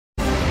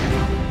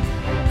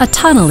A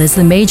tunnel is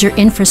the major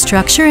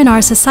infrastructure in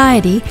our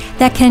society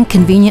that can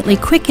conveniently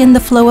quicken the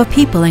flow of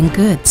people and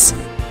goods.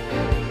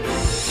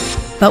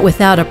 But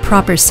without a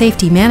proper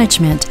safety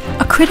management,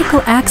 a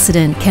critical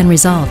accident can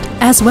result,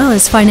 as well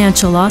as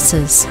financial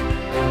losses.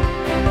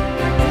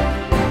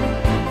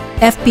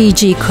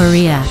 FBG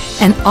KOREA,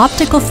 an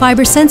optical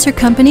fiber sensor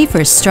company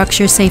for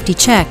structure safety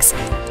checks,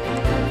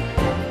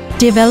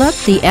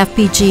 developed the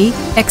FBG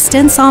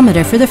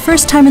Extensometer for the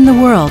first time in the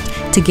world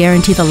to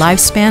guarantee the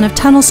lifespan of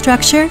tunnel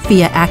structure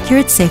via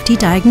accurate safety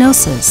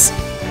diagnosis.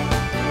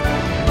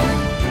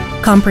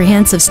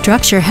 Comprehensive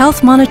structure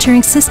health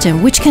monitoring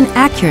system which can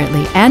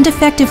accurately and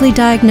effectively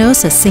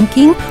diagnose a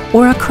sinking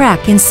or a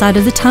crack inside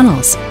of the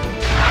tunnels.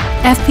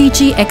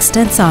 FBG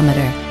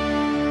Extensometer.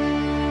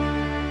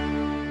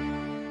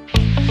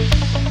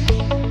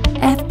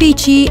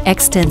 FBG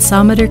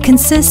Extensometer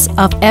consists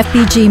of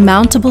FBG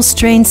mountable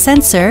strain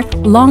sensor,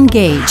 long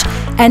gauge,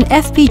 and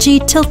FBG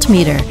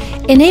tiltmeter,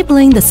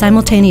 enabling the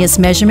simultaneous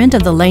measurement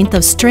of the length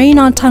of strain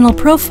on tunnel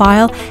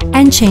profile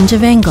and change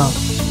of angle.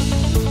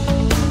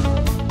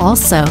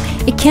 Also,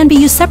 it can be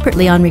used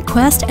separately on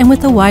request and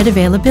with a wide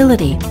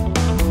availability.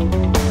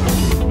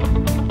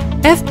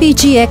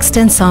 FBG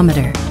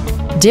Extensometer,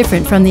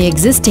 different from the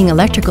existing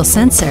electrical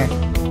sensor,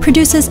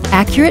 produces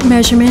accurate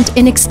measurement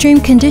in extreme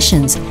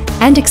conditions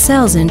and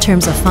excels in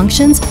terms of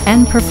functions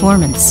and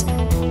performance.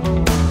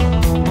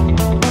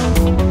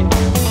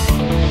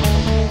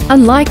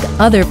 Unlike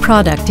other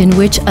products in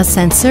which a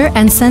sensor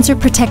and sensor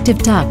protective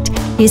duct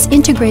is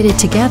integrated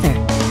together,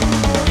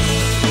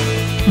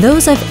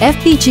 those of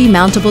FBG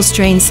mountable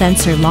strain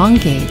sensor long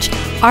gauge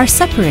are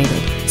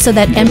separated so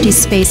that empty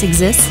space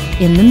exists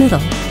in the middle.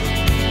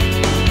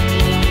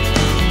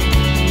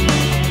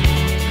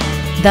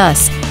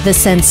 Thus, the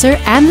sensor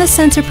and the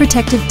sensor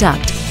protective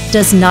duct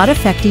does not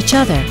affect each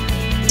other,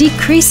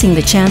 decreasing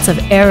the chance of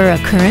error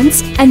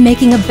occurrence and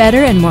making a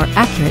better and more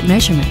accurate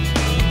measurement.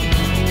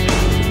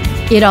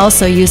 It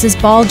also uses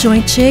ball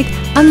joint jig,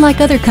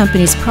 unlike other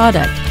companies'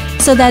 product,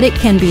 so that it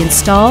can be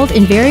installed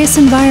in various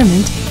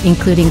environments,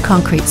 including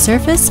concrete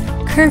surface,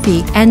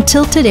 curvy, and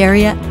tilted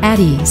area at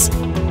ease.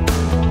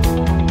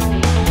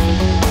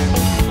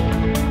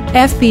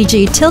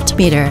 FBG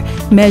tiltmeter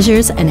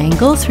measures an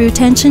angle through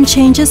tension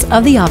changes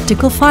of the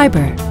optical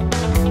fiber.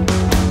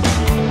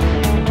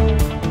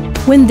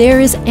 When there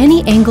is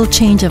any angle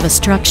change of a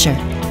structure,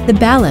 the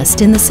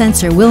ballast in the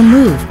sensor will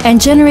move and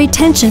generate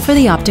tension for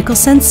the optical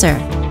sensor.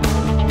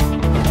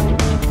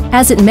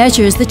 As it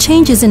measures the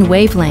changes in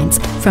wavelengths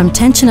from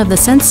tension of the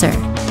sensor,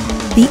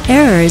 the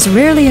error is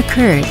rarely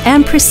occurred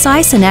and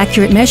precise and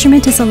accurate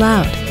measurement is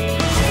allowed.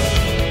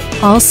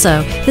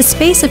 Also, the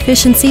space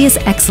efficiency is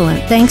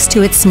excellent thanks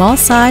to its small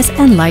size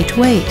and light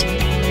weight.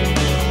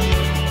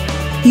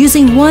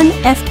 Using one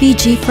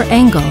FBG for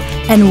angle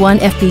and one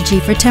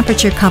FBG for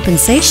temperature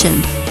compensation,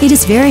 it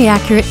is very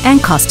accurate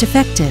and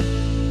cost-effective.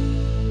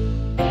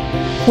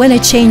 When a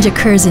change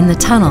occurs in the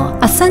tunnel,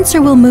 a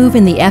sensor will move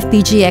in the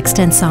FBG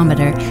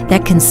Extensometer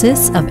that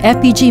consists of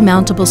FBG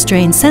mountable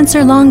strain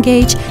sensor long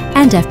gauge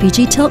and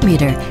FBG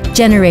tiltmeter,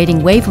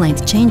 generating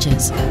wavelength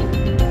changes.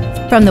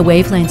 From the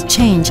wavelength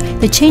change,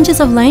 the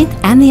changes of length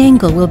and the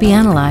angle will be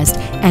analyzed,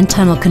 and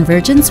tunnel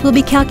convergence will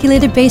be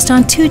calculated based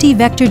on 2D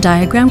vector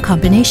diagram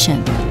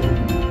combination.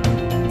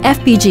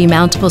 FBG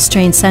mountable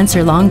strain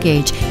sensor long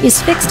gauge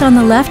is fixed on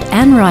the left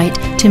and right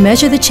to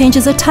measure the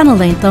changes of tunnel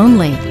length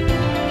only,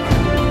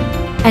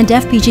 and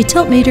FBG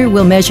tiltmeter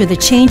will measure the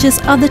changes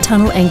of the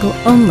tunnel angle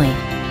only.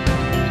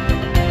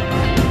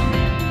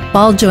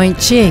 Ball joint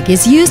jig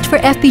is used for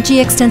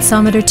FBG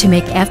Extensometer to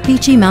make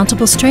FBG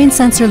mountable strain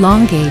sensor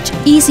long gauge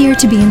easier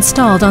to be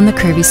installed on the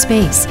curvy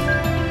space.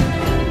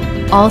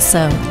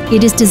 Also,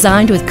 it is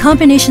designed with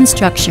combination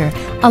structure,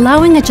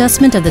 allowing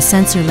adjustment of the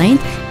sensor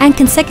length and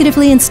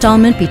consecutively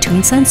installment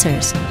between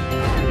sensors.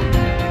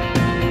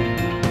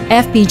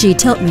 FBG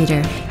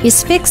tiltmeter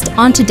is fixed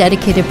onto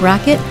dedicated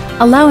bracket,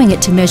 allowing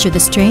it to measure the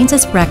strains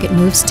as bracket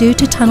moves due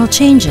to tunnel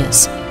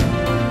changes.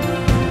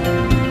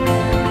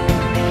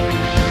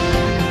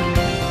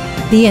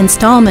 The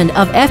installment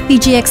of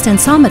FBG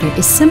Extensometer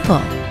is simple.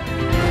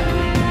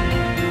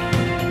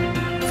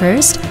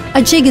 First,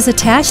 a jig is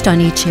attached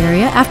on each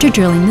area after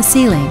drilling the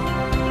ceiling.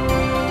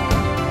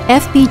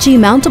 FBG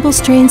mountable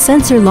strain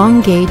sensor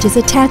long gauge is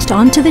attached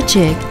onto the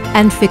jig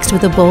and fixed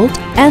with a bolt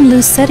and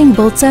loose setting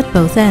bolts at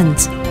both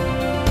ends.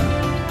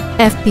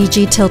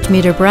 FBG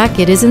tiltmeter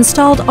bracket is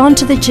installed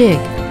onto the jig,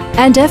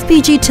 and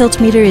FBG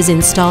tiltmeter is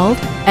installed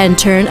and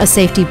turn a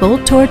safety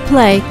bolt toward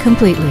play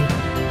completely.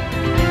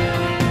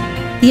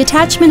 The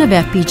attachment of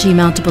FBG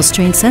mountable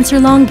strain sensor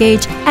long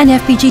gauge and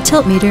FBG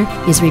tiltmeter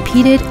is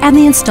repeated and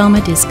the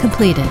installment is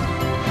completed.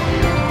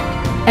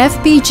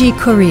 FBG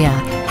KOREA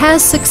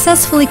has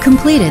successfully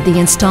completed the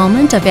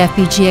installment of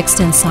FBG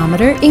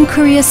Extensometer in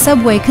Korea's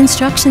subway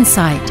construction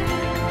site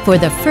for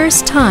the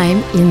first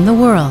time in the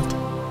world.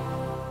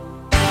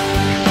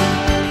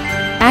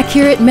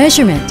 Accurate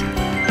measurement,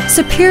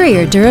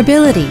 superior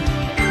durability,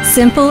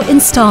 simple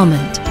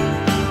installment.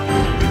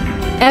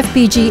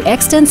 FBG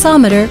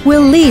Extensometer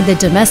will lead the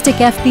domestic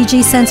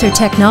FBG sensor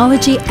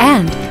technology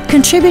and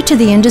contribute to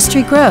the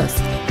industry growth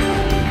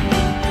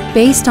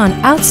based on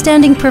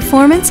outstanding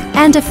performance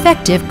and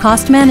effective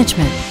cost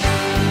management.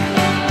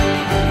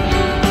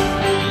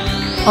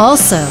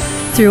 Also,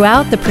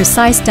 throughout the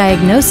precise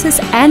diagnosis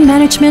and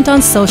management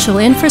on social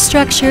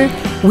infrastructure,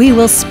 we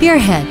will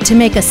spearhead to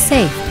make a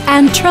safe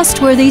and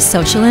trustworthy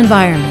social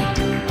environment.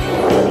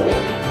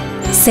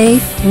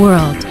 Safe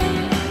world,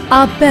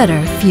 a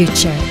better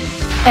future.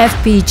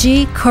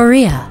 FBG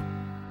KOREA.